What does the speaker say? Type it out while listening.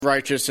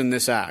righteous in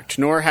this act,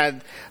 nor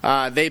had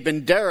they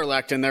been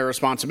derelict in their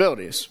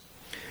responsibilities.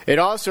 It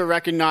also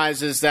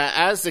recognizes that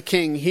as the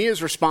king, he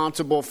is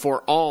responsible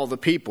for all the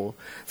people.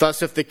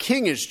 Thus, if the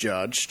king is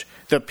judged,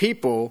 the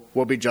people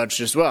will be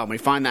judged as well. And we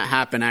find that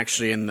happen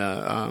actually in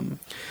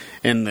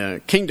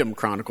the Kingdom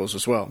Chronicles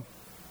as well.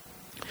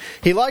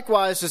 He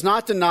likewise does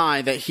not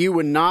deny that he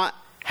would not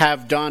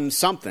have done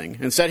something.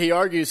 Instead, he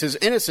argues his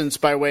innocence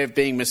by way of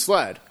being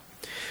misled.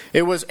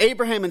 It was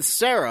Abraham and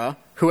Sarah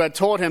who had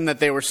told him that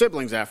they were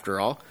siblings after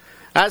all.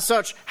 As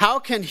such, how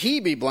can he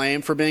be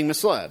blamed for being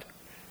misled?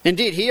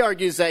 Indeed, he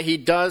argues that he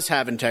does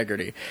have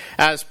integrity,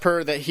 as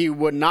per that he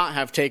would not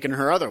have taken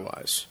her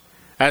otherwise,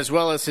 as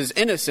well as his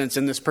innocence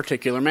in this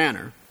particular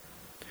manner.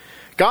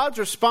 God's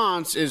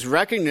response is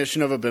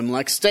recognition of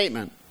Abimelech's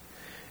statement.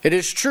 It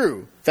is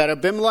true that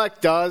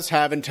Abimelech does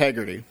have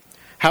integrity.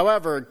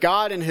 However,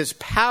 God in his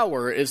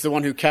power is the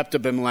one who kept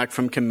Abimelech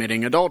from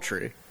committing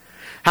adultery.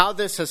 How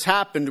this has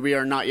happened, we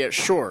are not yet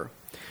sure.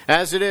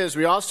 As it is,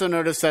 we also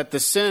notice that the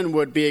sin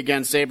would be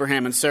against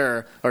Abraham and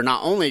Sarah, or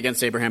not only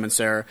against Abraham and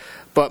Sarah,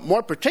 but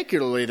more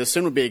particularly, the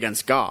sin would be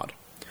against God.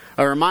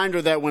 A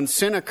reminder that when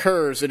sin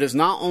occurs, it is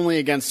not only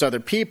against other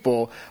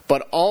people,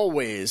 but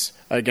always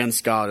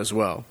against God as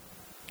well.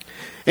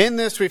 In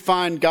this, we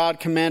find God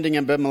commanding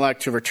Abimelech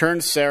to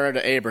return Sarah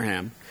to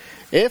Abraham.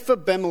 If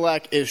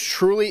Abimelech is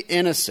truly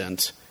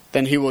innocent,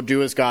 then he will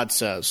do as God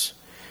says.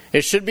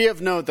 It should be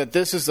of note that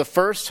this is the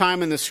first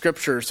time in the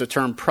scriptures the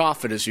term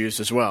prophet is used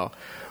as well,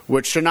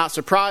 which should not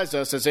surprise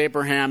us as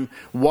Abraham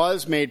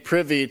was made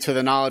privy to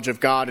the knowledge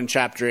of God in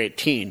chapter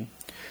 18.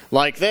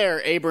 Like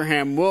there,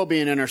 Abraham will be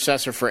an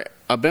intercessor for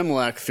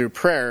Abimelech through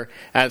prayer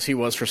as he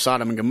was for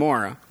Sodom and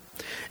Gomorrah.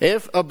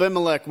 If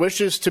Abimelech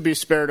wishes to be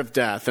spared of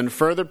death and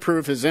further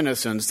prove his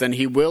innocence, then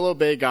he will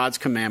obey God's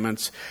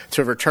commandments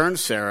to return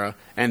Sarah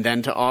and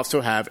then to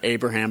also have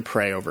Abraham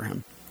pray over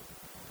him.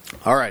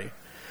 Alrighty.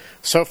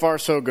 So far,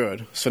 so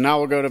good. So now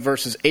we'll go to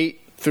verses 8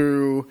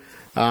 through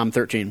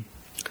 13.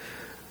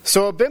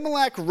 So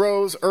Abimelech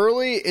rose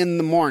early in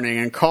the morning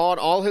and called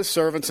all his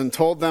servants and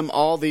told them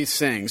all these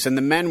things, and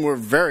the men were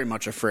very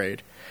much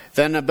afraid.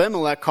 Then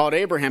Abimelech called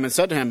Abraham and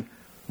said to him,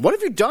 "What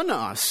have you done to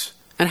us?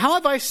 And how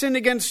have I sinned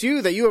against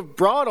you that you have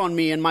brought on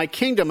me and my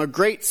kingdom a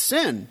great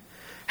sin?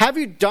 Have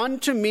you done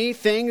to me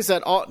things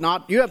that ought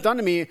not? You have done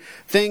to me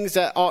things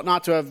that ought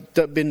not to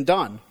have been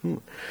done."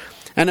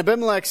 And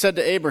Abimelech said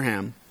to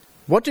Abraham,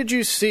 "What did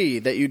you see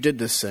that you did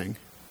this thing?"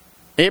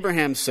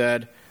 Abraham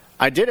said,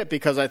 "I did it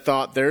because I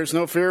thought there is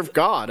no fear of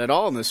God at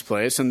all in this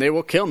place, and they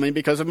will kill me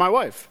because of my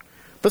wife.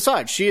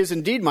 Besides, she is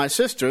indeed my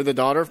sister, the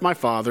daughter of my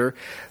father,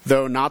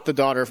 though not the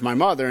daughter of my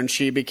mother, and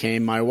she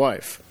became my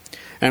wife.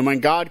 And when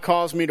God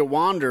caused me to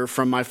wander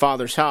from my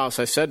father's house,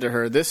 I said to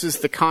her, 'This is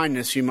the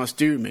kindness you must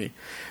do me.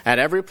 At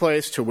every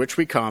place to which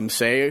we come,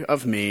 say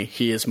of me,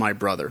 he is my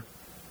brother.'"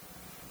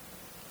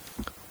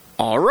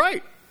 All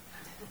right.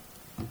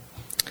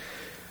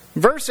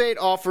 Verse 8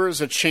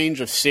 offers a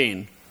change of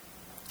scene.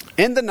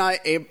 In the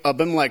night,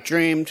 Abimelech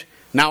dreamed.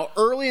 Now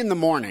early in the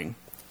morning,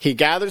 he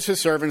gathers his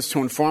servants to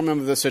inform them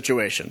of the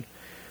situation.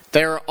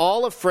 They are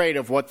all afraid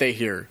of what they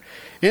hear.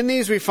 In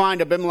these we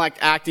find Abimelech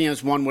acting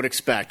as one would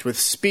expect, with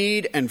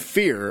speed and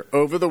fear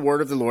over the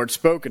word of the Lord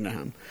spoken to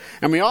him.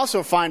 And we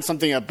also find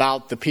something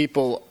about the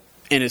people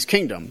in his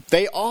kingdom.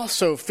 They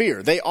also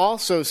fear. They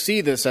also see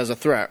this as a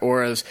threat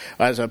or as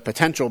a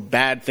potential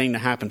bad thing to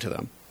happen to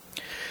them.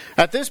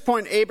 At this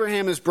point,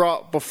 Abraham is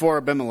brought before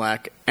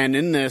Abimelech, and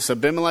in this,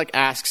 Abimelech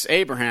asks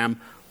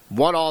Abraham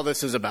what all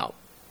this is about.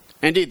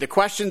 Indeed, the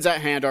questions at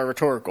hand are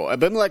rhetorical.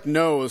 Abimelech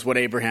knows what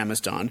Abraham has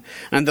done,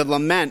 and the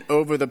lament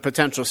over the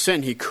potential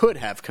sin he could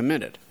have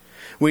committed.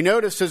 We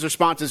notice his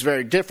response is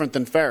very different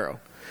than Pharaoh.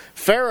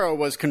 Pharaoh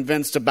was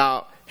convinced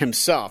about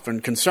himself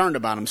and concerned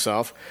about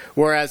himself,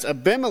 whereas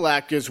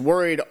Abimelech is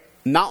worried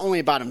not only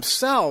about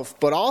himself,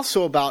 but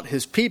also about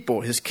his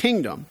people, his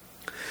kingdom.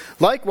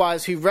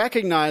 Likewise, he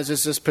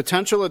recognizes this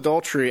potential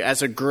adultery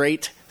as a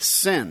great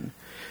sin,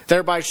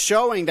 thereby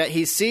showing that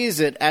he sees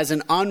it as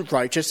an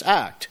unrighteous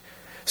act,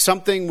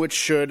 something which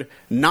should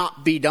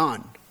not be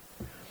done.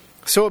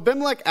 So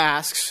Abimelech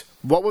asks,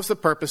 what was the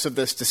purpose of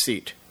this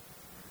deceit?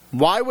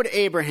 Why would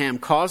Abraham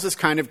cause this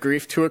kind of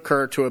grief to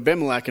occur to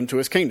Abimelech and to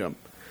his kingdom?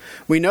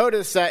 We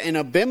notice that in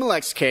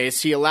Abimelech's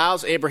case, he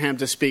allows Abraham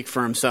to speak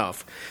for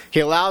himself. He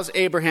allows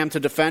Abraham to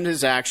defend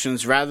his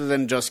actions rather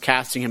than just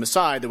casting him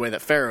aside the way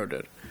that Pharaoh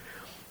did.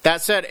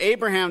 That said,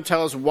 Abraham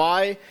tells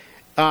why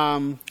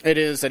it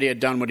is that he had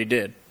done what he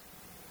did.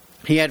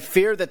 He had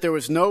feared that there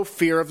was no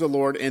fear of the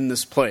Lord in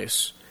this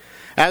place.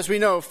 As we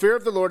know, fear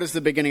of the Lord is the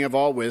beginning of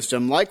all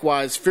wisdom.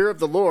 Likewise, fear of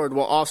the Lord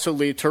will also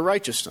lead to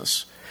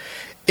righteousness.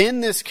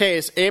 In this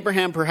case,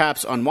 Abraham,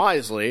 perhaps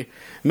unwisely,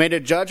 made a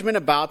judgment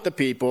about the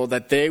people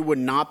that they would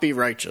not be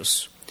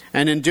righteous,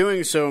 and in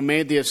doing so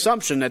made the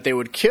assumption that they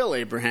would kill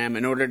Abraham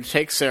in order to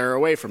take Sarah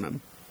away from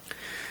him.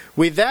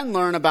 We then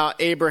learn about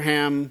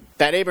Abraham,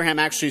 that Abraham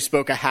actually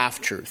spoke a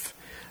half-truth.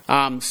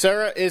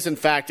 Sarah is in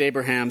fact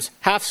Abraham's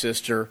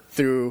half-sister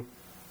through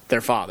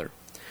their father.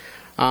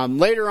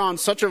 Later on,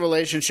 such a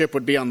relationship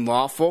would be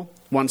unlawful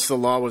once the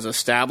law was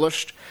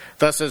established.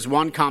 Thus, as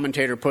one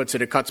commentator puts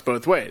it, it cuts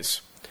both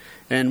ways.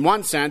 In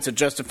one sense, it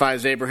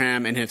justifies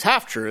Abraham in his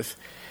half-truth,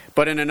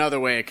 but in another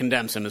way, it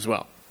condemns him as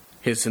well,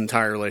 his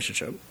entire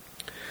relationship.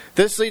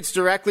 This leads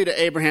directly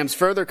to Abraham's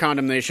further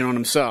condemnation on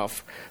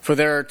himself, for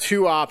there are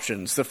two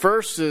options. The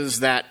first is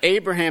that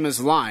Abraham is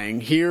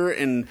lying here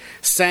in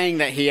saying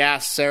that he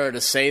asked Sarah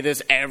to say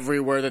this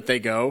everywhere that they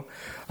go,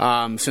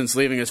 since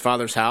leaving his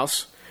father's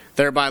house,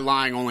 thereby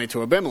lying only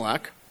to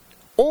Abimelech.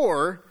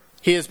 Or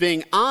he is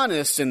being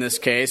honest in this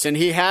case, and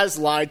he has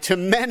lied to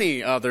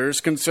many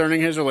others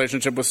concerning his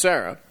relationship with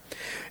Sarah.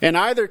 In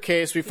either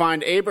case, we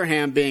find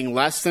Abraham being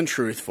less than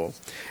truthful,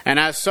 and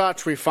as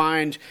such, we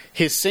find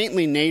his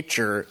saintly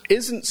nature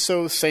isn't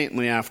so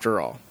saintly after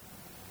all.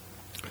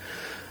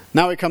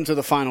 Now we come to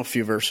the final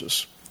few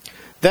verses.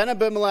 Then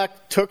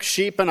Abimelech took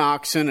sheep and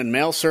oxen and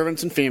male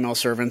servants and female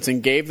servants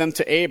and gave them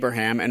to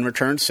Abraham and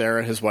returned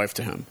Sarah his wife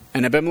to him.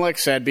 And Abimelech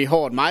said,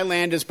 "Behold, my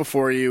land is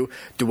before you,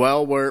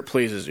 dwell where it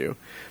pleases you."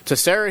 To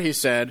Sarah he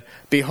said,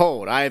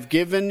 "Behold, I have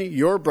given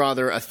your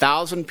brother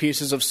 1,000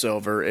 pieces of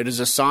silver. It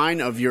is a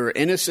sign of your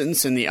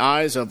innocence in the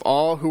eyes of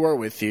all who are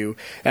with you,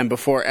 and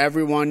before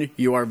everyone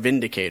you are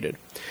vindicated."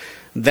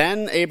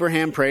 Then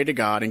Abraham prayed to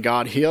God, and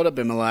God healed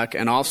Abimelech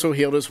and also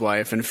healed his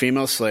wife and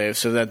female slaves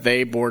so that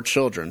they bore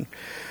children.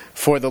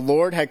 For the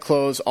Lord had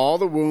closed all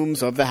the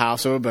wombs of the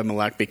house of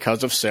Abimelech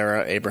because of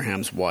Sarah,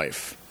 Abraham's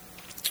wife.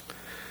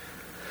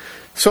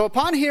 So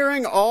upon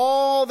hearing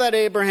all that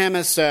Abraham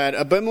has said,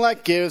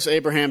 Abimelech gives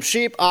Abraham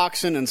sheep,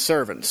 oxen, and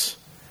servants.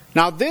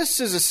 Now this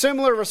is a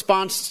similar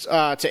response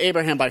to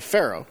Abraham by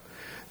Pharaoh.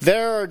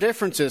 There are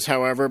differences,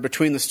 however,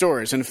 between the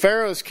stories. In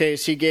Pharaoh's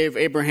case, he gave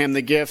Abraham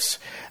the gifts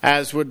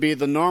as would be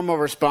the normal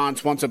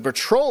response once a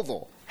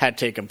betrothal had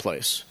taken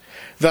place,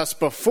 thus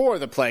before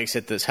the plagues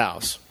hit this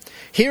house.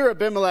 Here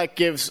Abimelech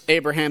gives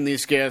Abraham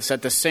these gifts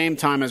at the same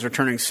time as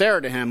returning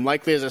Sarah to him,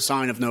 likely as a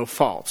sign of no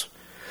fault.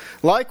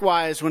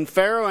 Likewise, when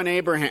Pharaoh and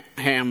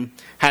Abraham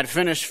had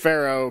finished,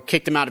 Pharaoh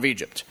kicked him out of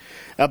Egypt.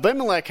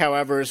 Abimelech,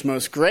 however, is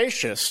most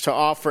gracious to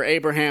offer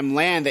Abraham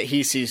land that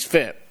he sees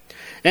fit.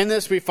 In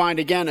this we find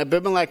again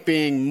Abimelech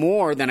being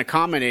more than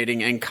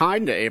accommodating and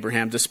kind to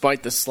Abraham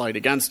despite the slight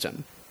against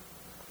him.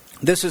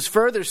 This is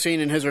further seen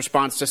in his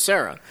response to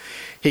Sarah.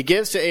 He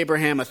gives to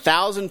Abraham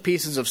 1,000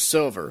 pieces of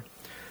silver.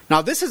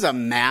 Now, this is a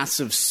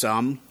massive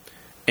sum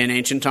in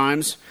ancient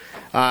times.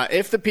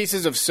 If the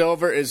pieces of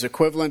silver is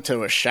equivalent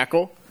to a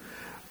shekel,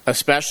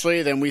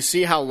 especially, then we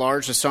see how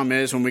large the sum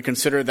is when we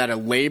consider that a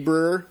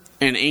laborer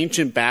in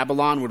ancient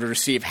Babylon would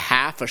receive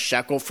half a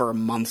shekel for a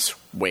month's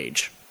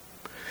wage.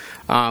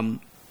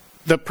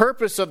 The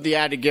purpose of the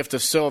added gift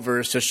of silver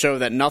is to show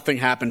that nothing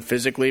happened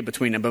physically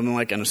between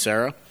Abimelech and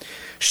Sarah.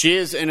 She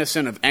is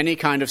innocent of any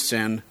kind of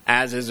sin,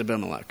 as is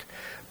Abimelech.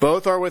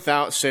 Both are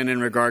without sin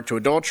in regard to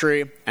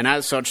adultery, and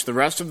as such, the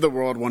rest of the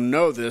world will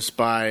know this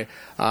by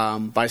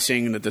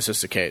seeing that this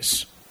is the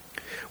case.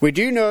 We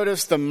do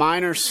notice the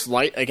minor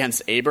slight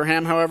against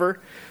Abraham, however,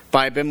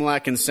 by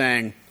Abimelech in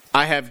saying,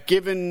 "I have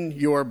given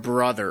your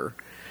brother."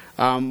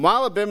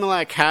 While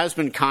Abimelech has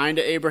been kind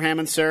to Abraham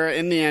and Sarah,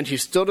 in the end, he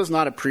still does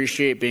not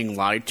appreciate being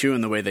lied to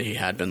in the way that he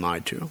had been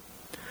lied to.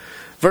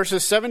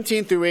 Verses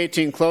 17 through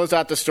 18 close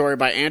out the story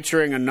by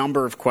answering a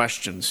number of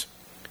questions.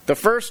 The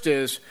first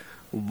is,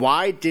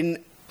 why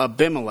didn't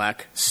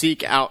Abimelech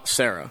seek out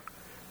Sarah?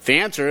 The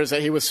answer is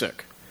that he was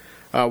sick.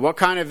 What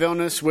kind of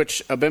illness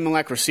which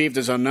Abimelech received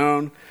is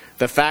unknown.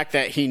 The fact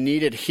that he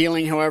needed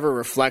healing, however,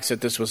 reflects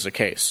that this was the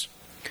case.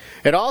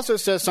 It also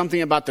says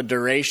something about the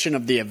duration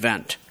of the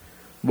event.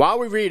 While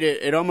we read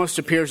it, it almost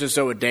appears as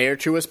though a day or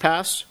two has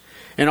passed.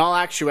 In all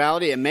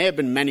actuality, it may have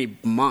been many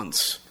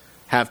months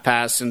have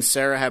passed since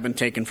Sarah had been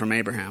taken from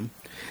Abraham.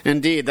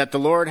 Indeed, that the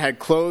Lord had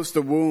closed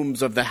the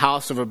wombs of the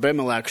house of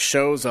Abimelech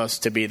shows us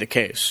to be the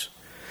case.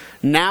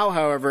 Now,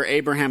 however,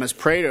 Abraham has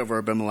prayed over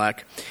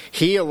Abimelech.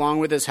 He, along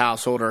with his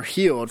household, are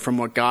healed from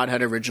what God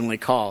had originally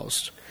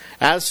caused.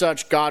 As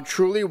such, God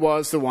truly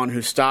was the one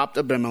who stopped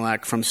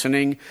Abimelech from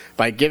sinning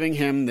by giving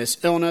him this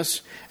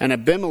illness, and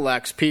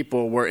Abimelech's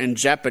people were in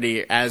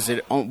jeopardy as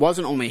it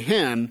wasn't only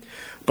him,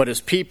 but his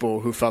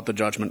people who felt the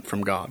judgment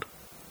from God.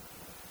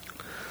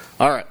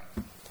 All right.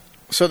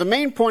 So the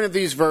main point of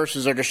these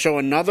verses are to show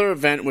another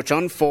event which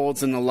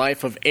unfolds in the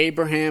life of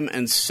Abraham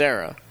and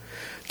Sarah.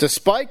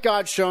 Despite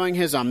God showing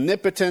his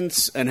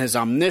omnipotence and his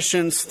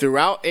omniscience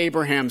throughout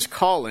Abraham's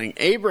calling,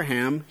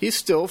 Abraham, he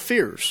still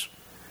fears.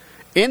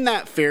 In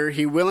that fear,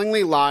 he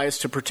willingly lies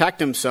to protect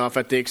himself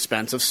at the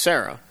expense of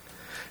Sarah.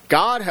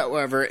 God,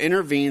 however,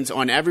 intervenes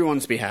on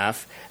everyone's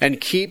behalf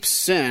and keeps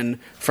sin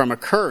from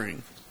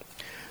occurring,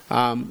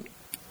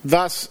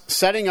 thus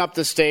setting up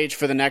the stage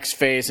for the next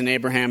phase in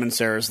Abraham and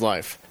Sarah's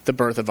life, the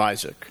birth of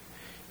Isaac.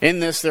 In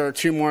this, there are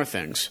two more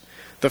things.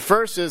 The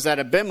first is that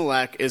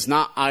Abimelech is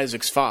not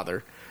Isaac's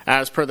father,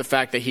 as per the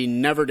fact that he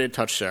never did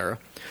touch Sarah.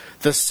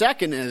 The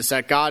second is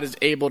that God is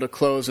able to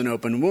close and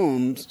open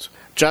wombs,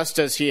 just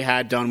as he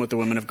had done with the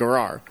women of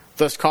Gerar,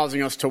 thus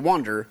causing us to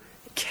wonder,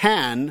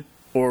 can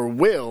or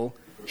will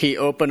he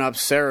open up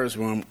Sarah's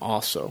womb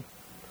also?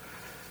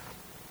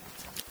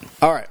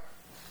 All right.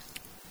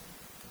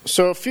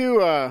 So a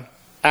few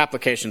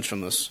applications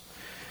from this.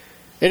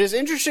 It is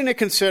interesting to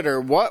consider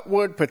what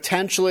would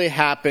potentially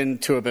happen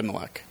to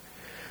Abimelech.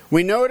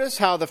 We notice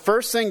how the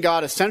first thing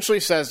God essentially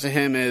says to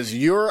him is,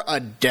 "You're a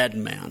dead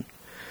man."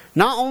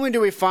 Not only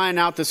do we find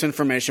out this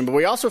information, but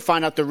we also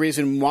find out the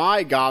reason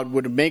why God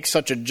would make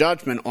such a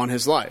judgment on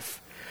his life.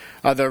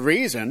 The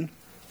reason,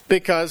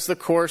 because the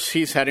course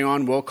he's heading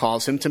on will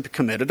cause him to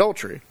commit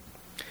adultery.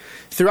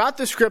 Throughout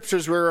the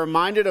scriptures, we're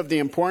reminded of the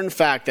important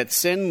fact that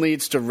sin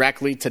leads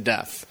directly to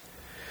death.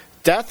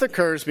 Death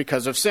occurs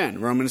because of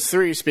sin. Romans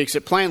 3 speaks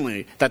it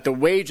plainly, that the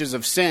wages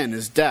of sin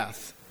is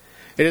death.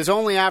 It is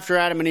only after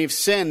Adam and Eve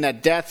sinned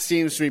that death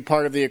seems to be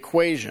part of the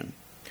equation.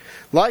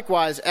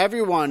 Likewise,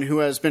 everyone who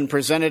has been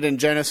presented in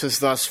Genesis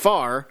thus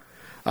far,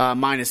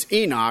 minus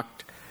Enoch,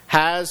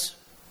 has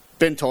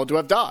been told to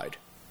have died.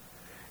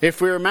 If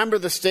we remember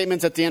the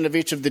statements at the end of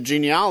each of the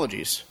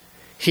genealogies,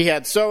 he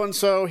had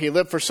so-and-so, he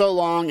lived for so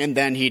long, and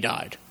then he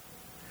died.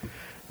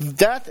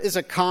 Death is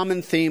a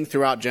common theme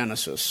throughout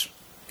Genesis.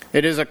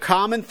 It is a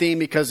common theme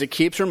because it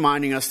keeps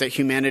reminding us that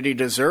humanity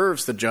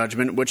deserves the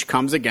judgment which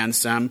comes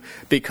against them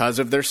because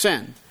of their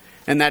sin.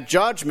 And that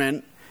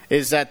judgment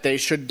is that they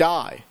should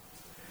die,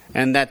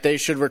 and that they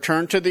should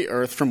return to the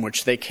earth from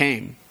which they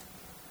came.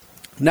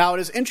 Now, it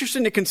is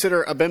interesting to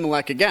consider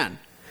Abimelech again.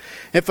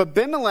 If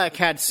Abimelech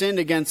had sinned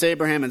against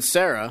Abraham and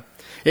Sarah,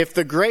 if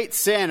the great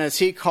sin, as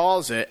he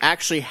calls it,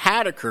 actually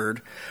had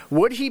occurred,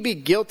 would he be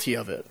guilty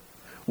of it?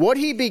 Would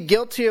he be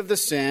guilty of the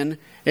sin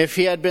if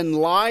he had been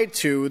lied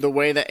to the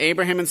way that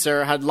Abraham and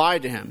Sarah had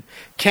lied to him?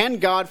 Can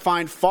God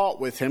find fault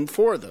with him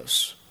for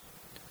this?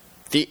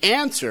 The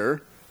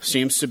answer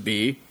seems to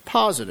be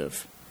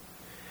positive.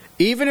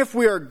 Even if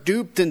we are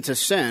duped into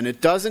sin,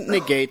 it doesn't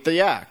negate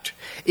the act.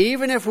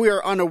 Even if we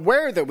are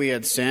unaware that we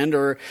had sinned,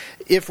 or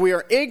if we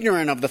are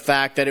ignorant of the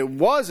fact that it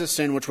was a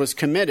sin which was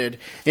committed,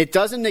 it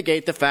doesn't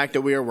negate the fact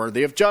that we are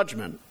worthy of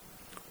judgment.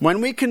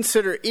 When we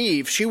consider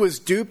Eve, she was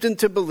duped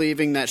into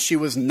believing that she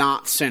was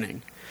not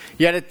sinning.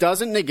 Yet it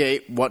doesn't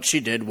negate what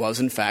she did was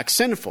in fact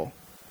sinful.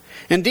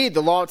 Indeed,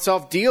 the law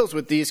itself deals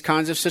with these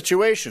kinds of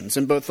situations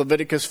in both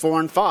Leviticus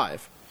 4 and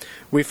 5.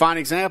 We find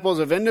examples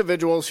of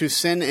individuals who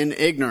sin in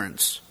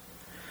ignorance.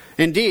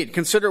 Indeed,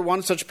 consider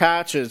one such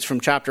passage from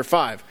chapter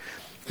 5.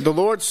 The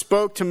Lord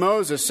spoke to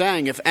Moses,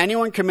 saying, "If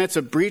anyone commits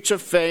a breach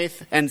of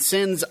faith and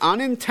sins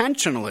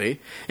unintentionally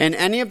in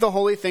any of the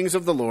holy things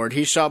of the Lord,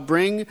 he shall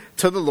bring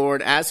to the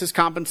Lord as his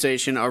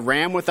compensation a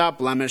ram without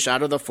blemish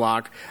out of the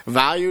flock,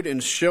 valued in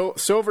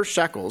silver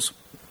shekels,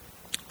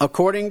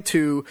 according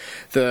to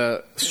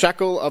the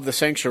shekel of the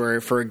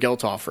sanctuary for a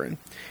guilt offering.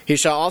 He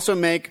shall also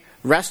make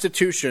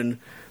restitution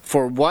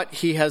for what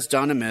he has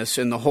done amiss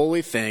in the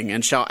holy thing,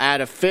 and shall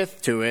add a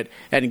fifth to it,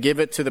 and give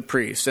it to the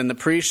priest. And the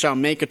priest shall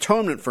make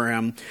atonement for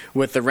him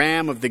with the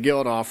ram of the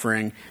guilt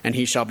offering, and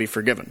he shall be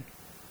forgiven."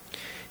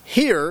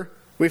 Here,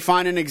 we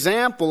find an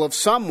example of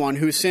someone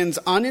who sins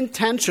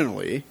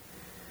unintentionally,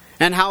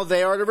 and how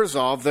they are to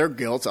resolve their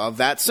guilt of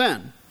that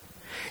sin.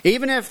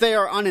 Even if they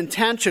are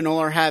unintentional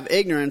or have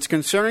ignorance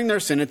concerning their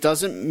sin, it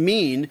doesn't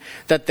mean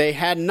that they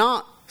had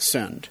not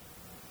sinned.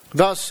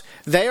 Thus,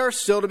 they are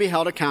still to be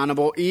held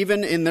accountable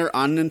even in their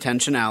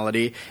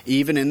unintentionality,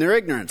 even in their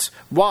ignorance.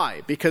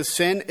 Why? Because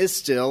sin is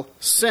still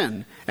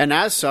sin, and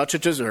as such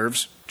it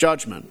deserves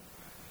judgment.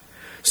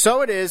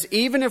 So it is,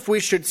 even if we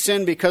should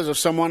sin because of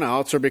someone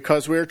else, or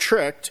because we are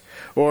tricked,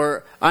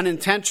 or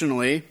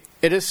unintentionally,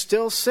 it is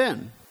still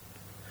sin.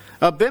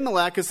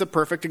 Abimelech is the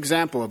perfect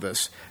example of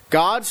this.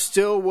 God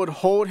still would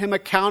hold him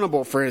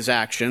accountable for his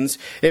actions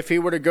if he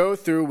were to go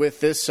through with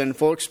this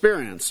sinful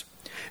experience.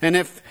 And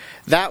if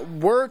that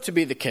were to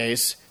be the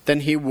case,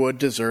 then he would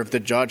deserve the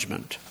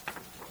judgment.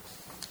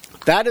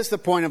 That is the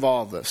point of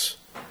all of this.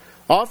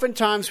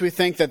 Oftentimes we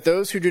think that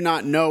those who do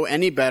not know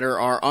any better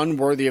are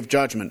unworthy of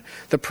judgment.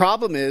 The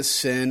problem is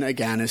sin,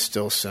 again, is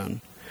still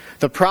sin.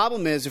 The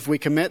problem is if we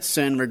commit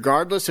sin,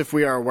 regardless if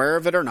we are aware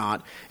of it or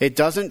not, it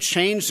doesn't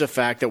change the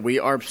fact that we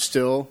are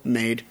still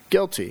made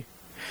guilty.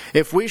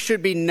 If we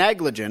should be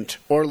negligent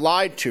or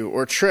lied to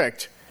or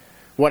tricked,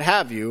 what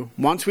have you,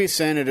 once we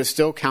sin, it is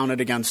still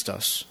counted against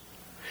us.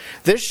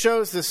 This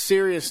shows the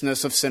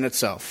seriousness of sin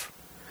itself.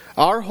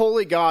 Our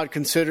holy God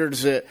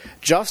considers it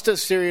just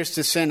as serious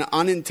to sin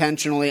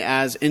unintentionally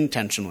as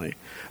intentionally.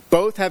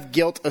 Both have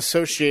guilt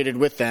associated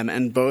with them,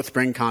 and both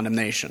bring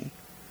condemnation.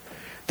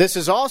 This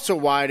is also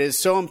why it is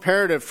so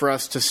imperative for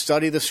us to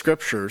study the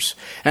Scriptures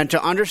and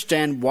to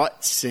understand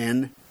what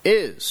sin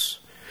is.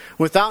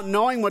 Without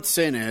knowing what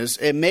sin is,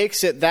 it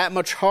makes it that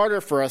much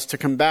harder for us to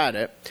combat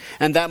it,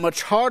 and that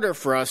much harder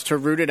for us to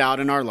root it out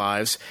in our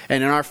lives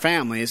and in our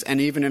families and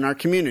even in our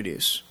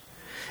communities.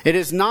 It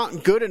is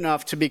not good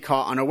enough to be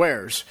caught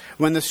unawares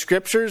when the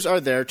Scriptures are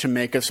there to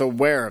make us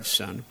aware of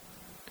sin.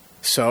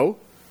 So,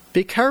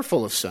 be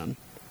careful of sin.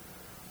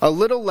 A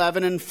little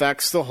leaven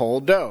infects the whole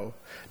dough.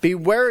 Be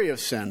wary of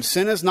sin.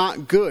 Sin is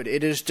not good.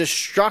 It is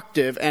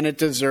destructive, and it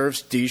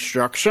deserves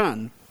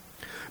destruction.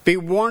 Be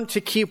warned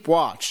to keep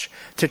watch,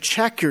 to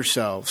check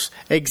yourselves,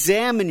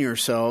 examine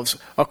yourselves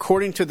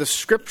according to the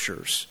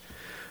Scriptures,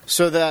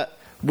 so that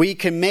we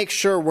can make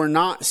sure we're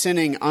not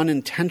sinning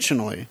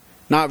unintentionally,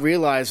 not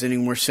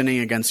realizing we're sinning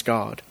against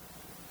God.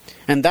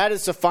 And that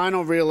is the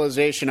final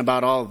realization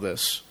about all of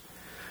this.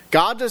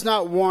 God does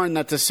not warn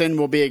that the sin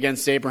will be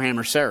against Abraham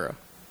or Sarah.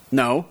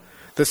 No,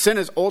 the sin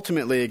is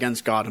ultimately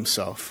against God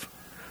himself.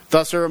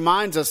 Thus, it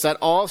reminds us that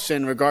all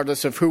sin,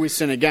 regardless of who we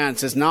sin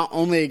against, is not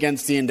only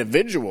against the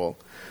individual,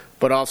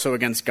 but also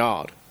against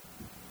God.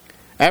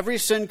 Every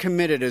sin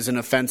committed is an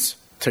offense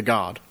to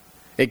God.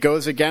 It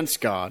goes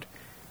against God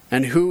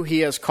and who he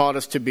has called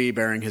us to be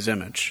bearing his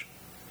image.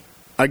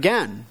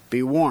 Again,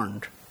 be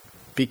warned.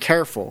 Be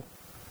careful.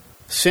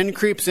 Sin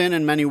creeps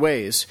in many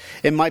ways.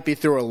 It might be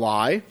through a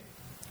lie.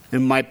 It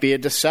might be a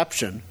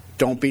deception.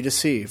 Don't be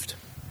deceived.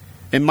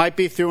 It might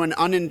be through an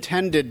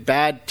unintended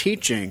bad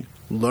teaching.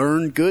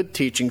 Learn good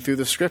teaching through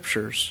the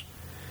Scriptures.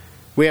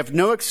 We have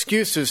no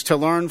excuses to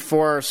learn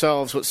for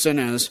ourselves what sin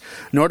is,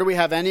 nor do we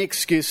have any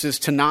excuses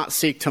to not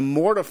seek to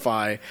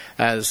mortify,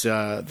 as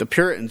the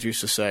Puritans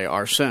used to say,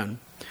 our sin,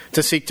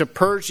 to seek to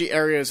purge the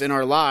areas in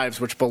our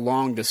lives which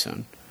belong to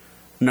sin.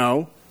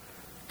 No,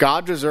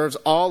 God deserves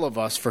all of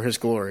us for his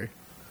glory.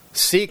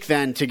 Seek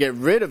then to get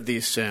rid of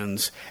these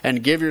sins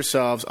and give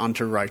yourselves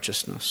unto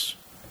righteousness.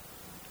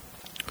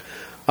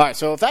 All right,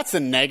 so if that's the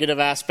negative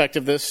aspect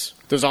of this,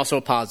 there's also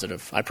a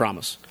positive, I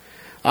promise.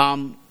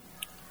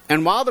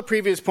 And while the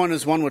previous point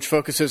is one which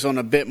focuses on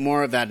a bit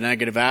more of that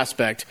negative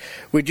aspect,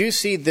 we do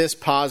see this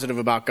positive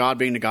about God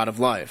being the God of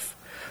life.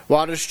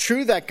 While it is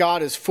true that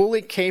God is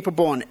fully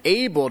capable and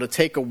able to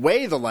take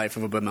away the life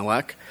of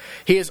Abimelech,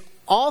 he is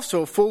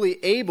also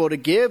fully able to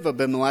give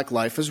Abimelech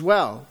life as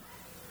well.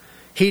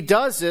 He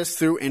does this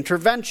through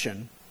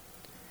intervention.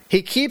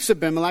 He keeps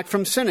Abimelech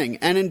from sinning,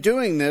 and in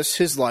doing this,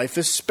 his life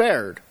is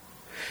spared.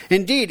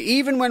 Indeed,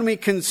 even when we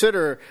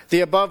consider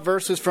the above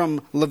verses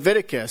from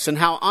Leviticus and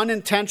how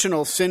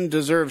unintentional sin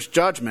deserves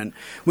judgment,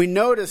 we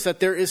notice that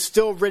there is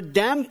still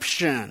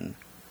redemption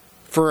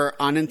for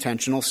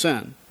unintentional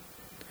sin.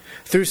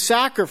 Through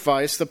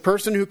sacrifice, the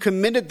person who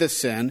committed the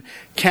sin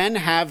can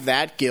have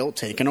that guilt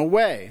taken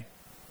away.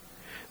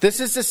 This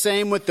is the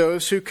same with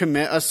those who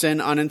commit a sin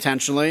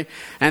unintentionally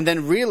and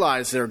then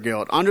realize their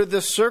guilt. Under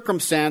this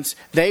circumstance,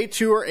 they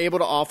too are able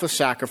to offer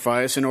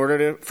sacrifice in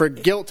order for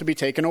guilt to be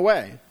taken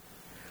away.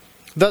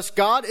 Thus,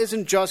 God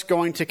isn't just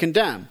going to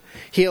condemn.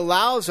 He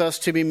allows us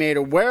to be made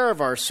aware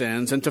of our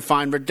sins and to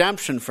find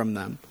redemption from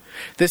them.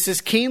 This is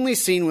keenly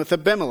seen with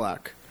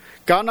Abimelech.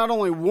 God not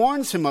only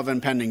warns him of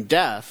impending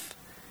death,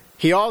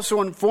 he also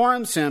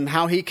informs him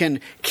how he can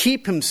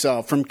keep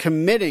himself from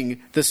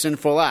committing the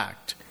sinful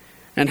act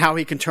and how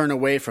he can turn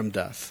away from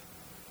death.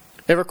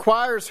 It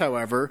requires,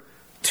 however,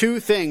 two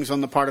things on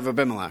the part of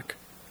Abimelech.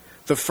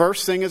 The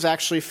first thing is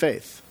actually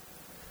faith.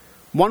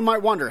 One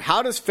might wonder,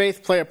 how does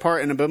faith play a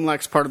part in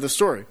Abimelech's part of the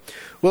story?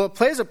 Well, it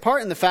plays a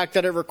part in the fact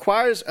that it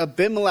requires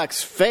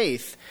Abimelech's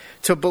faith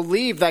to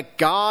believe that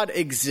God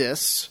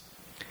exists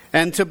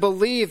and to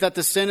believe that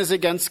the sin is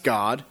against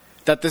God,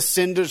 that the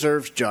sin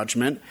deserves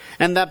judgment,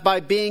 and that by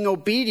being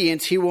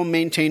obedient, he will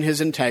maintain his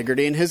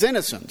integrity and his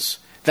innocence.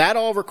 That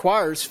all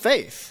requires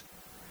faith.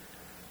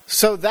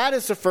 So that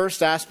is the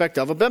first aspect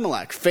of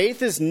Abimelech.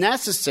 Faith is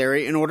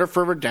necessary in order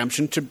for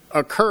redemption to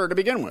occur to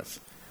begin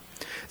with.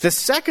 The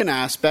second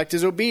aspect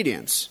is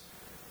obedience.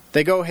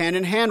 They go hand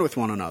in hand with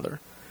one another.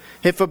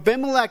 If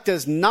Abimelech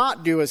does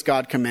not do as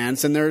God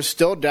commands, then there is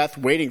still death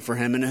waiting for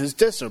him in his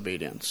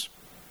disobedience.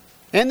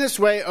 In this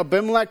way,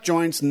 Abimelech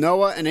joins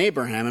Noah and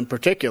Abraham in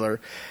particular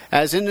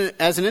as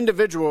an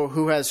individual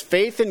who has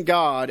faith in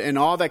God and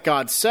all that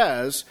God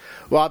says,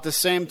 while at the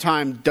same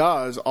time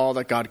does all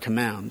that God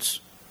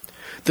commands.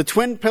 The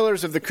twin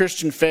pillars of the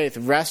Christian faith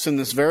rest in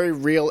this very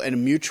real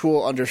and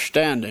mutual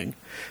understanding.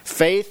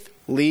 Faith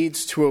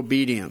leads to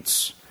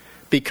obedience.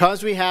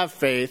 Because we have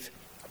faith,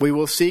 we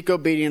will seek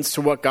obedience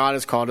to what God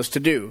has called us to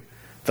do.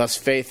 Thus,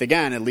 faith,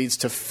 again, it leads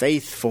to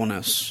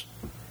faithfulness.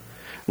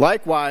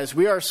 Likewise,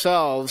 we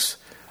ourselves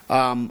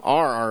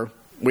are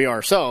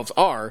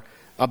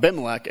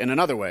Abimelech in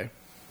another way.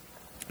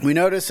 We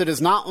notice it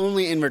is not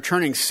only in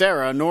returning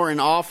Sarah, nor in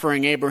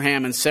offering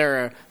Abraham and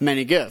Sarah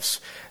many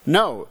gifts.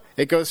 No,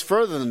 it goes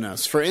further than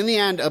this. For in the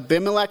end,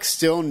 Abimelech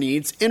still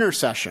needs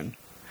intercession.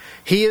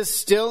 He is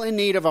still in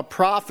need of a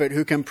prophet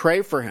who can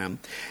pray for him.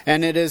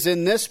 And it is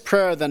in this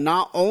prayer that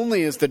not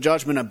only is the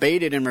judgment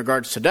abated in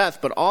regards to death,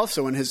 but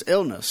also in his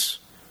illness.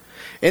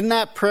 In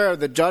that prayer,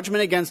 the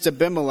judgment against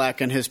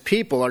Abimelech and his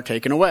people are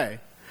taken away.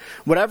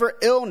 Whatever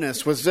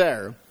illness was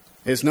there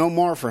is no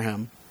more for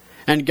him.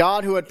 And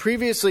God, who had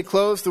previously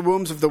closed the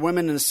wombs of the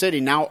women in the city,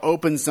 now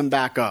opens them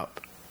back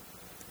up.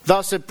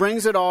 Thus, it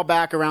brings it all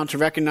back around to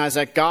recognize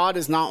that God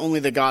is not only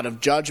the God of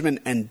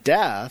judgment and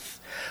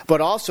death, but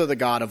also the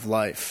God of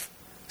life,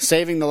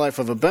 saving the life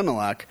of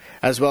Abimelech,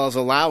 as well as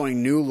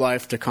allowing new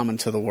life to come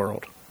into the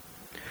world.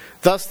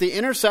 Thus, the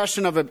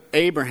intercession of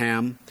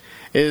Abraham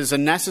is a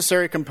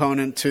necessary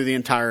component to the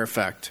entire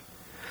effect.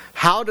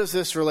 How does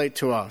this relate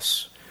to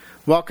us?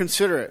 Well,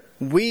 consider it.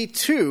 We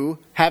too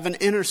have an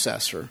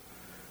intercessor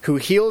who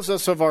heals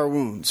us of our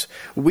wounds.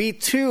 We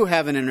too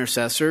have an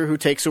intercessor who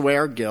takes away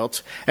our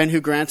guilt and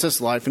who grants us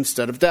life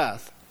instead of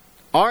death.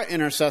 Our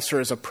intercessor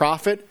is a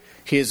prophet,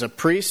 he is a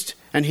priest,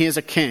 and he is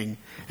a king,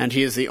 and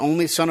he is the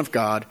only Son of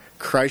God,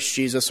 Christ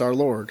Jesus our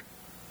Lord.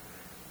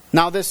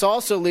 Now this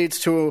also leads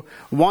to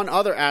one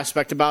other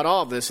aspect about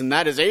all of this, and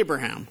that is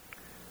Abraham.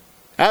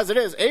 As it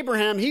is,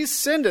 Abraham, he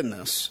sinned in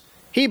this.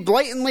 He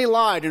blatantly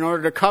lied in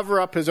order to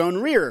cover up his own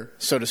rear,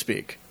 so to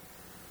speak.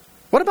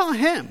 What about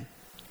him?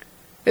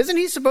 Isn't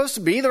he supposed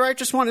to be the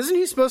righteous one? Isn't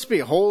he supposed to be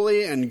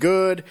holy and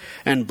good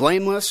and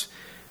blameless?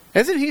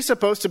 Isn't he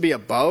supposed to be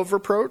above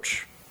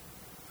reproach?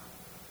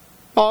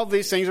 All of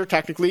these things are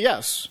technically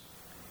yes.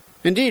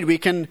 Indeed, we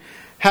can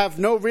have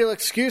no real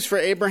excuse for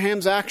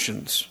Abraham's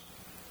actions.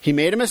 He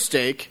made a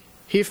mistake.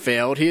 He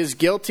failed. He is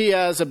guilty,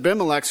 as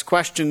Abimelech's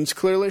questions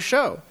clearly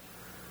show.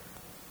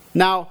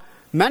 Now,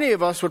 many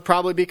of us would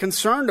probably be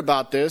concerned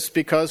about this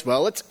because,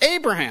 well, it's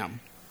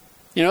Abraham.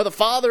 The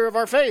father of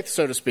our faith,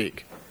 so to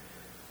speak.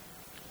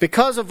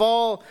 Because of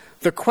all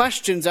the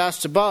questions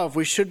asked above,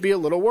 we should be a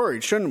little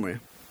worried, shouldn't we?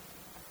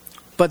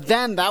 But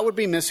then that would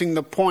be missing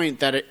the point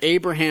that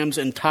Abraham's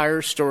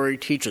entire story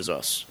teaches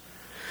us.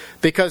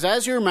 Because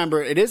as you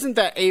remember, it isn't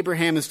that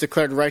Abraham is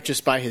declared righteous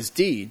by his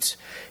deeds.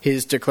 He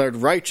is declared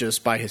righteous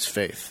by his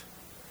faith.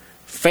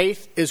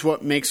 Faith is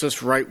what makes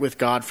us right with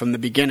God from the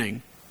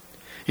beginning.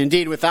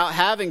 Indeed, without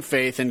having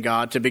faith in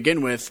God to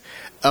begin with,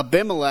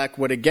 Abimelech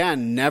would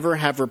again never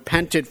have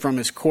repented from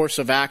his course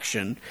of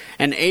action,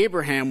 and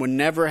Abraham would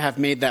never have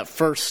made that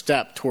first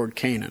step toward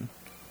Canaan.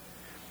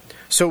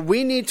 So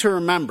we need to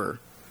remember,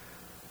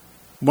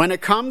 when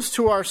it comes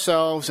to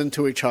ourselves and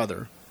to each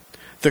other,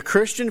 the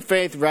Christian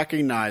faith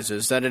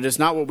recognizes that it is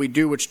not what we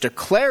do which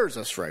declares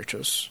us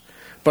righteous,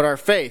 but our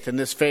faith, and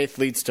this faith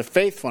leads to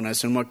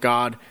faithfulness in what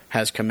God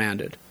has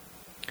commanded.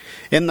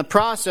 In the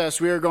process,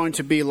 we are going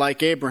to be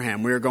like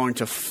Abraham. We are going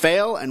to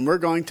fail, and we're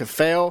going to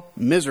fail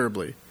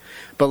miserably.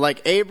 But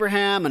like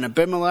Abraham and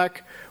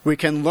Abimelech, we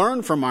can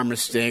learn from our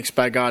mistakes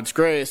by God's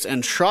grace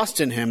and trust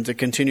in him to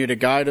continue to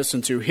guide us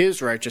into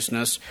his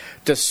righteousness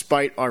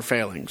despite our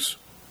failings.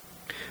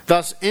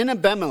 Thus, in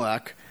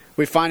Abimelech,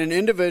 we find an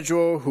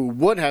individual who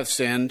would have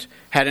sinned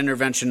had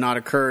intervention not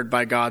occurred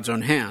by God's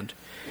own hand.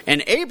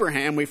 In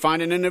Abraham, we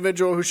find an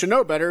individual who should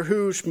know better,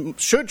 who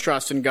should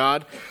trust in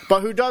God,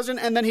 but who doesn't,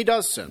 and then he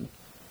does sin.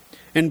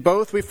 In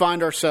both, we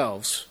find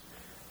ourselves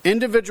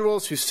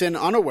individuals who sin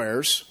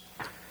unawares,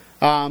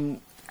 and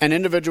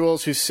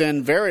individuals who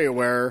sin very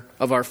aware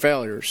of our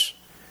failures.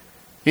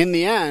 In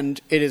the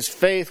end, it is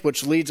faith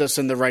which leads us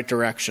in the right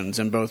directions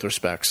in both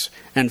respects,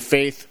 and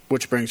faith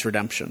which brings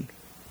redemption.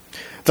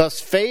 Thus,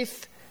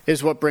 faith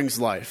is what brings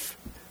life.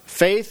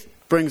 Faith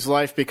brings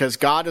life because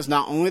God is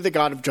not only the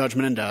God of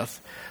judgment and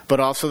death, but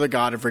also the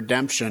God of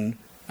redemption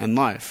and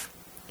life.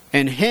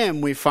 In him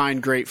we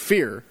find great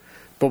fear,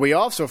 but we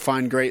also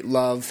find great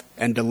love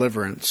and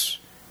deliverance.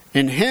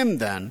 In him,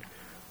 then,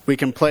 we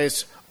can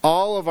place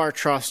all of our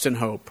trust and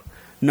hope,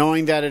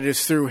 knowing that it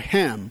is through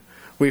him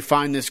we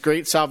find this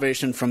great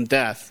salvation from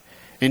death.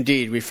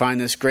 Indeed, we find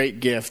this great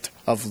gift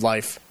of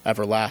life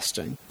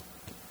everlasting.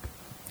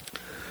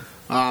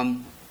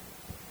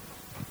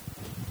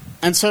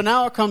 And so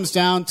now it comes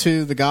down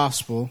to the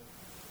gospel.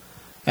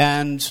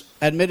 And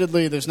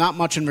admittedly, there's not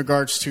much in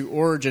regards to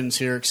origins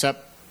here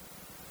except...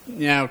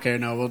 we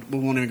won't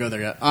even go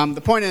there yet.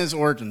 The point is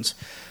origins.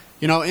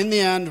 In the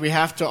end, we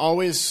have to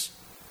always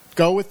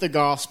go with the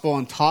gospel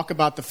and talk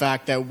about the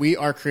fact that we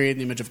are created in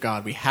the image of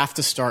God. We have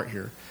to start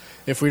here.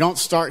 If we don't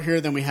start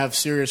here, then we have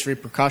serious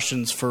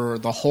repercussions for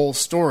the whole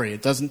story.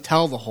 It doesn't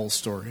tell the whole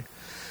story.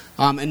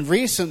 And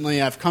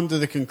recently, I've come to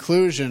the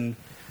conclusion,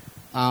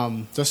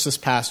 just this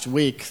past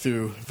week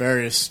through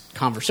various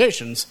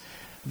conversations,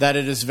 that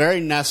it is very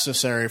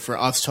necessary for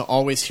us to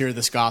always hear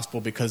this gospel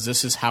because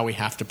this is how we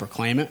have to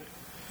proclaim it.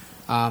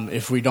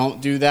 If we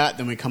don't do that,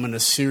 then we come into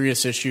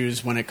serious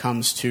issues when it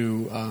comes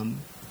to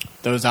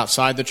those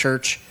outside the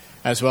church,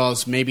 as well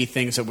as maybe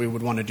things that we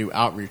would want to do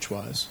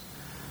outreach-wise.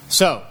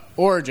 So,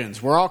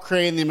 origins. We're all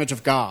created in the image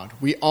of God.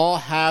 We all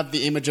have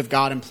the image of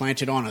God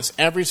implanted on us.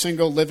 Every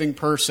single living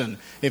person.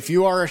 If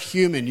you are a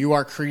human, you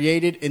are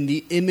created in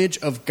the image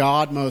of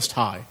God Most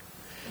High.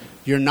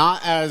 You're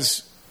not,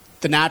 as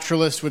the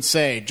naturalist would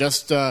say,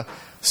 just a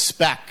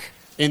speck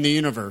in the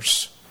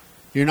universe.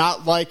 You're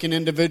not like an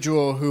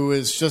individual who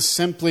is just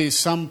simply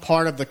some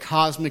part of the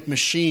cosmic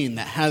machine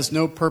that has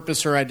no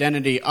purpose or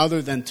identity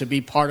other than to be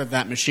part of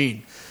that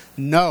machine.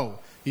 No,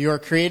 you are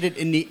created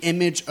in the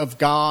image of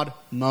God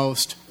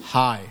Most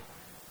High.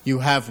 You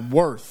have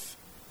worth.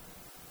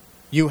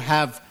 You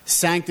have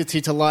sanctity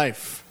to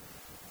life.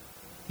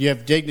 You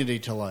have dignity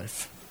to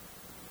life.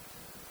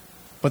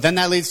 But then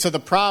that leads to the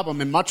problem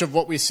in much of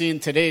what we see in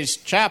today's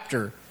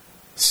chapter,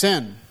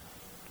 sin.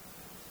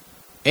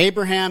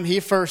 Abraham, he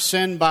first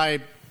sinned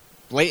by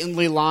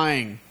blatantly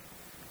lying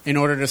in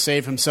order to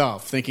save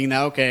himself, thinking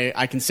that, okay,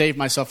 I can save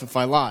myself if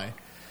I lie.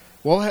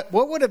 What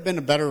would have been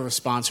a better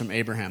response from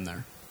Abraham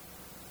there?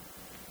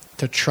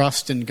 To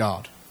trust in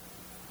God.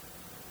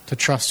 To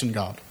trust in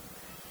God.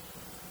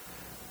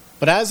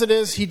 But as it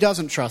is, he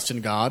doesn't trust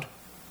in God.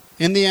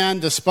 In the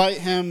end, despite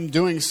him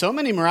doing so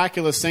many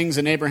miraculous things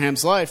in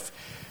Abraham's life,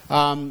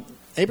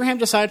 Abraham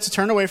decided to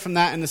turn away from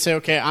that and to say,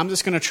 okay, I'm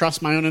just going to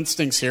trust my own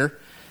instincts here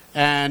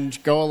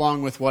and go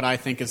along with what I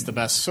think is the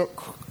best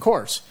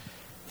course.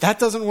 That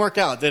doesn't work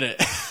out, did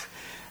it?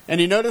 And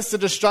you notice the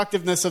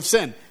destructiveness of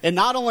sin. It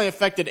not only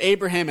affected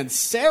Abraham and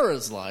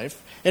Sarah's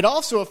life, it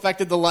also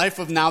affected the life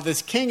of now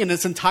this king and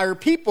this entire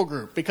people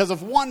group because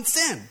of one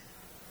sin.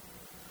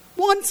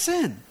 One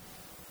sin.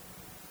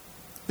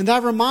 And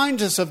that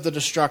reminds us of the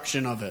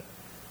destruction of it.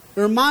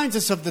 It reminds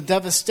us of the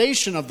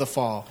devastation of the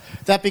fall.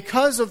 That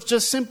because of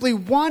just simply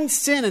one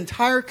sin,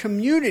 entire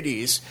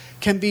communities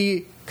can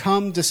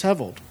become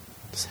disheveled,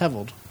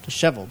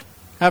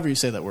 however you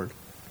say that word.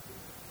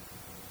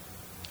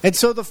 And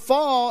so the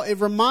fall, it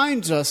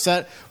reminds us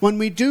that when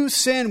we do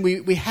sin,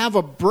 we have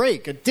a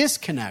break, a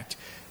disconnect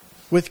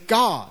with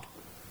God.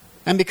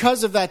 And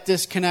because of that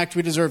disconnect,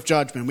 we deserve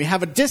judgment. We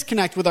have a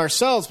disconnect with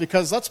ourselves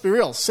because, let's be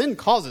real, sin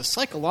causes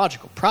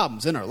psychological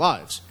problems in our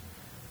lives.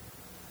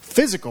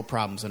 Physical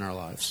problems in our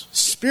lives.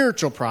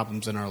 Spiritual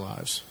problems in our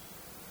lives.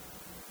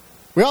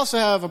 We also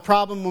have a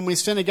problem when we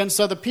sin against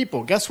other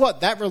people. Guess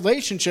what? That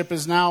relationship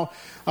is now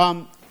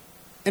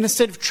in a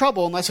state of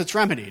trouble unless it's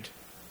remedied.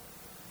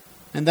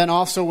 And then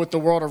also with the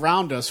world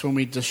around us when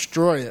we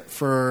destroy it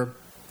for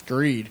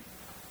greed.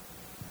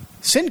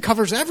 Sin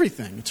covers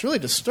everything. It's really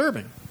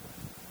disturbing.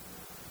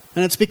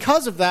 And it's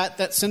because of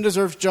that sin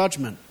deserves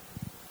judgment.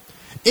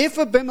 If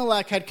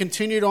Abimelech had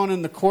continued on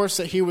in the course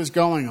that he was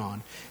going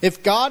on,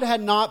 if God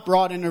had not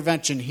brought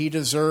intervention, he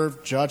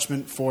deserved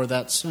judgment for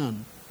that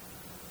sin.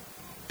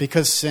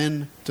 Because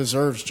sin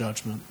deserves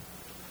judgment.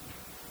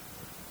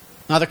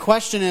 Now the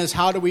question is,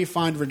 how do we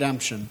find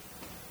redemption?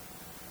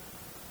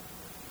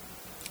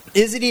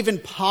 Is it even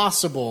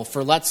possible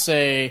for, let's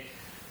say,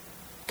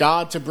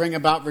 God to bring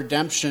about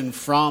redemption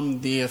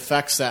from the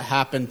effects that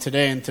happened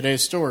today in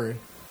today's story?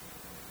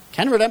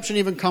 Can redemption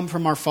even come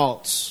from our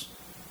faults?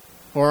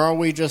 Or are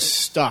we just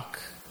stuck,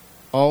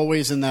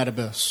 always in that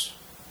abyss?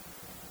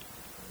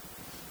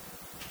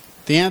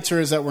 The answer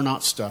is that we're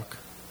not stuck.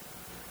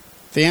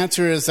 The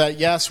answer is that,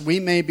 yes, we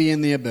may be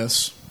in the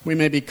abyss. We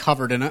may be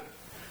covered in it,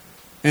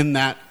 in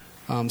that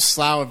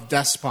slough of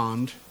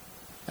despond,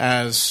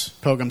 as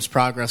Pilgrim's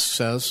Progress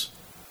says.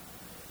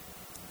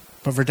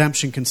 But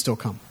redemption can still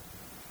come.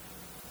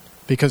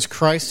 Because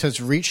Christ has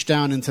reached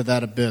down into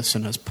that abyss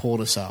and has pulled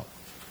us out.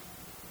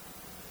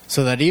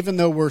 So that even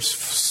though we're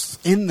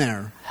in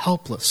there,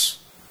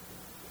 helpless,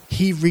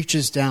 he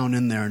reaches down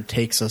in there and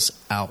takes us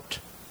out.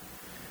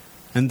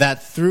 And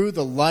that through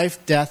the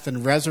life, death,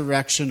 and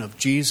resurrection of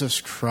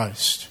Jesus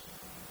Christ,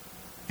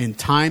 in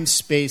time,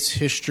 space,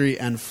 history,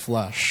 and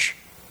flesh,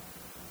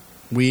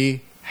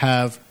 we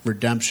have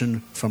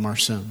redemption from our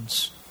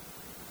sins.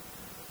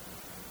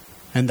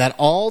 And that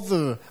all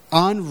the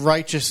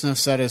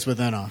unrighteousness that is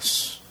within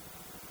us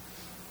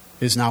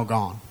is now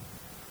gone.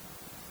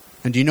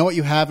 And do you know what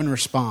you have in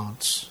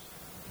response?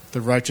 The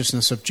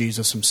righteousness of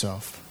Jesus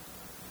himself.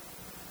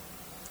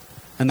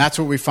 And that's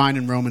what we find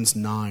in Romans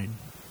 9.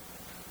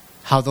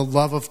 How the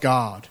love of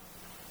God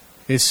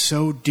is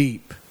so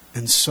deep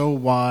and so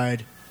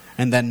wide,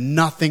 and that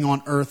nothing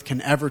on earth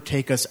can ever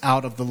take us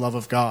out of the love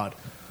of God.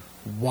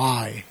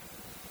 Why?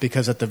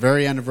 Because at the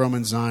very end of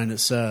Romans 9 it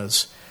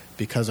says,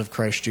 because of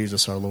Christ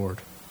Jesus our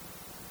Lord.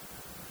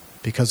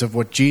 Because of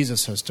what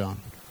Jesus has done.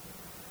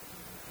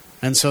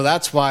 And so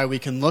that's why we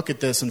can look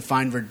at this and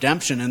find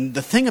redemption. And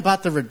the thing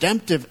about the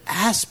redemptive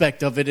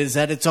aspect of it is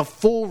that it's a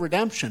full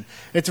redemption.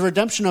 It's a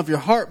redemption of your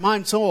heart,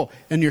 mind, soul,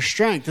 and your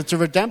strength. It's a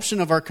redemption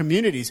of our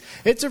communities.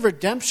 It's a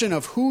redemption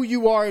of who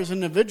you are as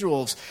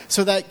individuals.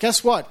 So that,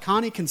 guess what?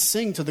 Connie can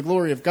sing to the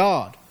glory of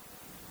God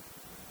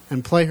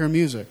and play her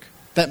music.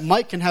 That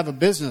Mike can have a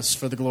business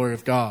for the glory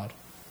of God.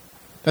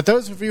 That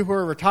those of you who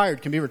are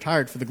retired can be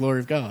retired for the glory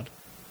of God.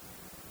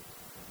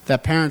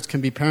 That parents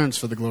can be parents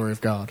for the glory of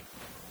God.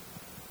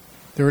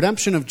 The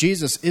redemption of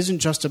Jesus isn't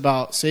just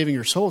about saving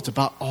your soul, it's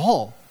about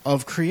all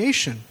of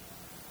creation.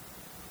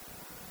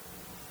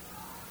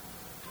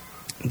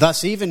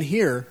 Thus, even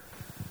here,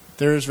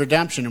 there is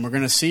redemption, and we're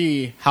going to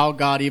see how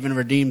God even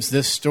redeems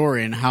this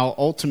story and how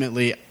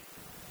ultimately,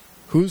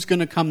 who's going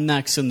to come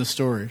next in the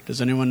story? Does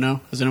anyone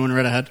know? Has anyone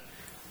read ahead?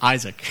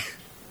 Isaac.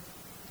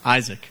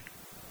 Isaac.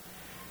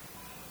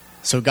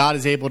 So God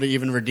is able to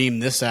even redeem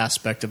this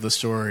aspect of the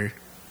story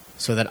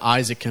so that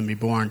Isaac can be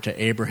born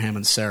to Abraham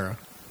and Sarah.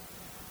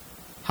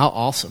 How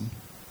awesome.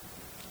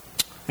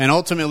 And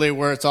ultimately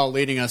where it's all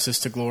leading us is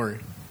to glory.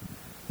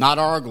 Not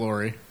our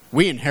glory.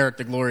 We inherit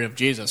the glory of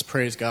Jesus,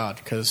 praise God,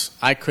 because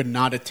I could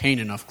not attain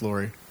enough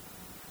glory.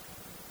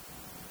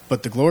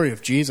 But the glory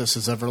of Jesus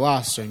is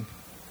everlasting.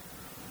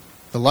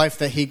 The life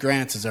that he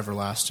grants is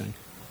everlasting.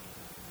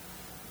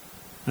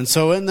 And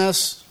so in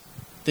this,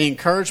 the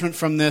encouragement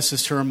from this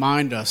is to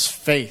remind us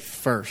faith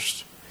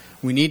first.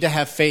 We need to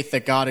have faith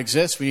that God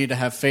exists. We need to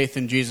have faith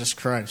in Jesus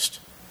Christ.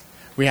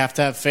 We have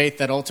to have faith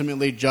that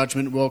ultimately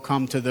judgment will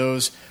come to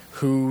those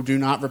who do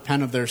not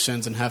repent of their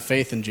sins and have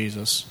faith in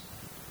Jesus.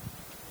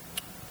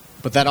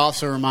 But that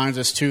also reminds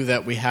us, too,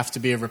 that we have to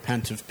be a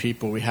repentant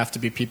people. We have to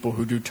be people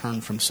who do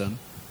turn from sin.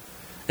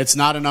 It's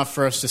not enough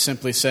for us to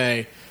simply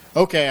say,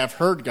 okay, I've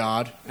heard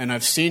God and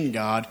I've seen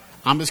God,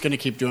 I'm just going to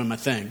keep doing my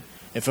thing.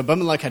 If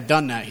Abimelech had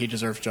done that, he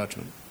deserves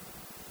judgment.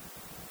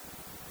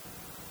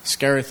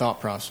 Scary thought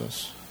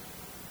process.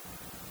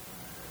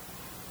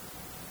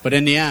 But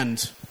in the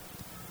end,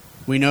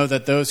 we know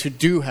that those who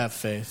do have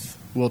faith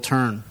will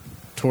turn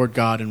toward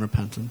God in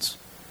repentance.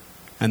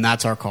 And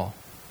that's our call.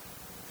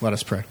 Let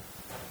us pray.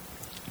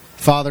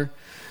 Father,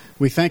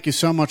 we thank you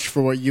so much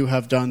for what you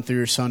have done through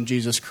your Son,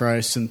 Jesus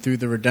Christ, and through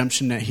the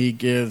redemption that he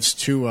gives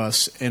to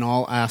us in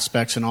all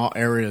aspects and all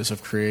areas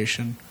of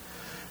creation.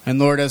 And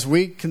Lord, as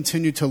we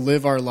continue to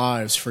live our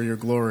lives for your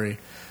glory,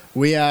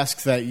 we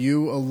ask that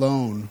you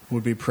alone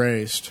would be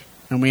praised.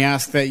 And we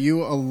ask that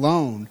you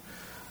alone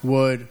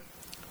would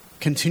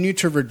continue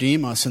to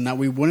redeem us, and that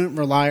we wouldn't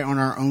rely on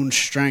our own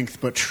strength,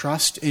 but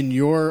trust in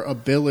your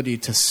ability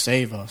to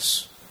save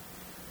us.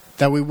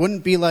 That we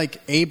wouldn't be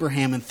like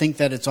Abraham and think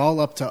that it's all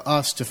up to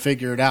us to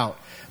figure it out,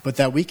 but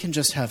that we can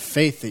just have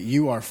faith that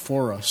you are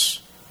for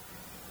us.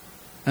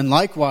 And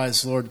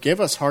likewise, Lord, give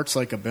us hearts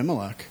like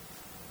Abimelech,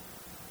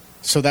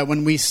 so that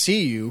when we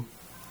see you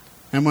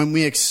and when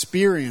we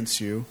experience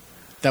you,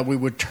 that we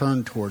would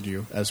turn toward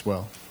you as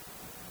well.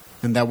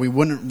 And that we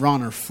wouldn't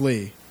run or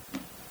flee,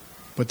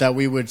 but that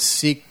we would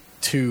seek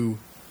to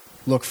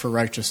look for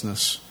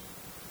righteousness.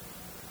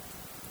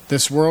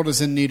 This world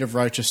is in need of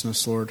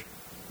righteousness, Lord.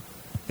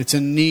 It's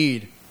in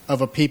need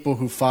of a people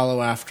who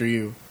follow after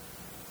you.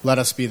 Let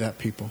us be that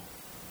people.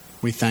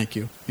 We thank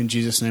you. In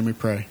Jesus' name we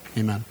pray.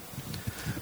 Amen.